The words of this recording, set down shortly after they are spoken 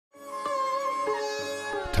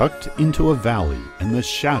Tucked into a valley in the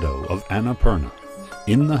shadow of Annapurna,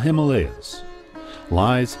 in the Himalayas,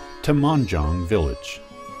 lies Tomejhong Village.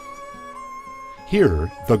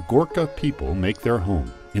 Here, the Gorkha people make their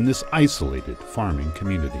home in this isolated farming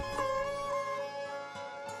community.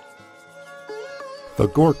 The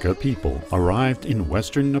Gorkha people arrived in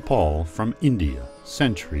western Nepal from India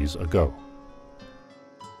centuries ago.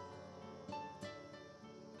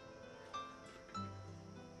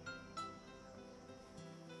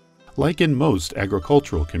 Like in most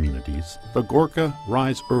agricultural communities, the Gorkha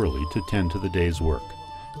rise early to tend to the day's work,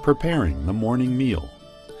 preparing the morning meal,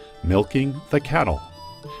 milking the cattle,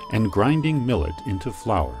 and grinding millet into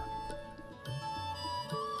flour.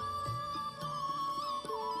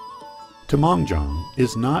 Tomejhong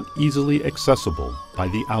is not easily accessible by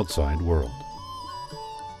the outside world.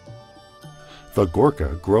 The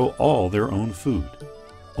Gorkha grow all their own food,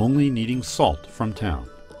 only needing salt from town.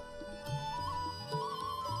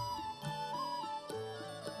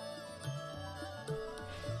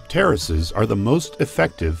 Terraces are the most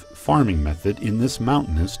effective farming method in this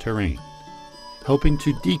mountainous terrain, helping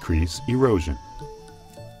to decrease erosion.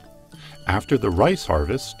 After the rice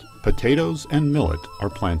harvest, potatoes and millet are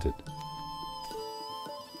planted.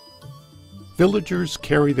 Villagers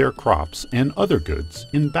carry their crops and other goods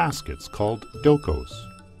in baskets called dokos.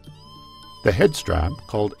 The head strap,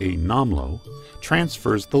 called a namlo,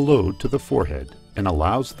 transfers the load to the forehead and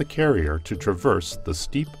allows the carrier to traverse the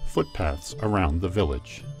steep footpaths around the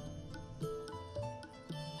village.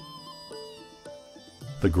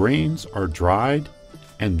 The grains are dried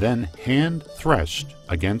and then hand-threshed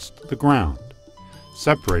against the ground,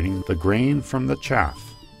 separating the grain from the chaff.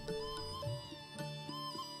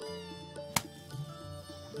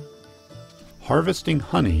 Harvesting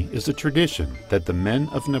honey is a tradition that the men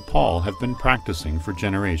of Nepal have been practicing for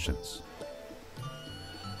generations.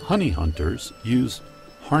 Honey hunters use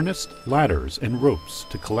harnessed ladders and ropes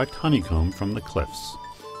to collect honeycomb from the cliffs.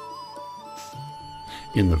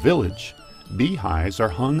 In the village, beehives are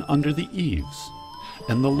hung under the eaves,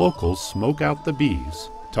 and the locals smoke out the bees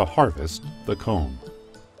to harvest the comb.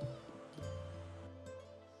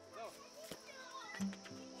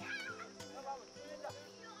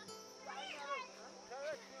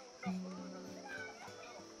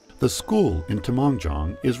 The school in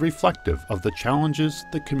Tomejhong is reflective of the challenges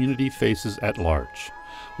the community faces at large,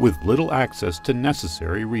 with little access to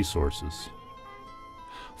necessary resources.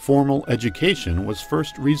 Formal education was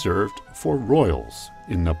first reserved for royals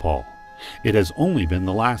in Nepal. It has only been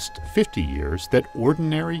the last 50 years that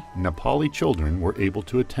ordinary Nepali children were able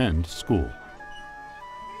to attend school.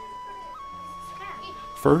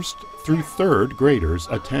 First through third graders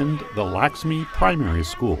attend the Lakshmi Primary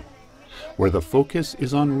School, where the focus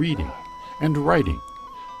is on reading and writing,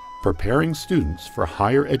 preparing students for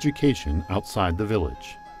higher education outside the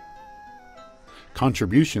village.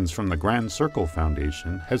 Contributions from the Grand Circle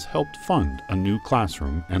Foundation has helped fund a new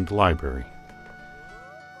classroom and library.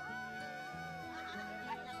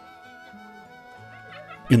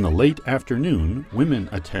 In the late afternoon, women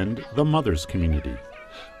attend the Mothers Community,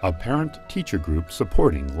 a parent-teacher group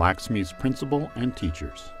supporting Lakshmi's principal and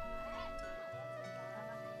teachers.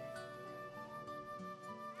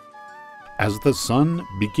 As the sun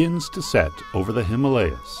begins to set over the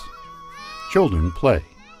Himalayas, children play,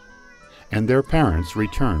 and their parents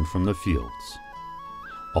return from the fields.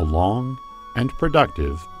 A long and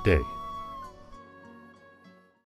productive day.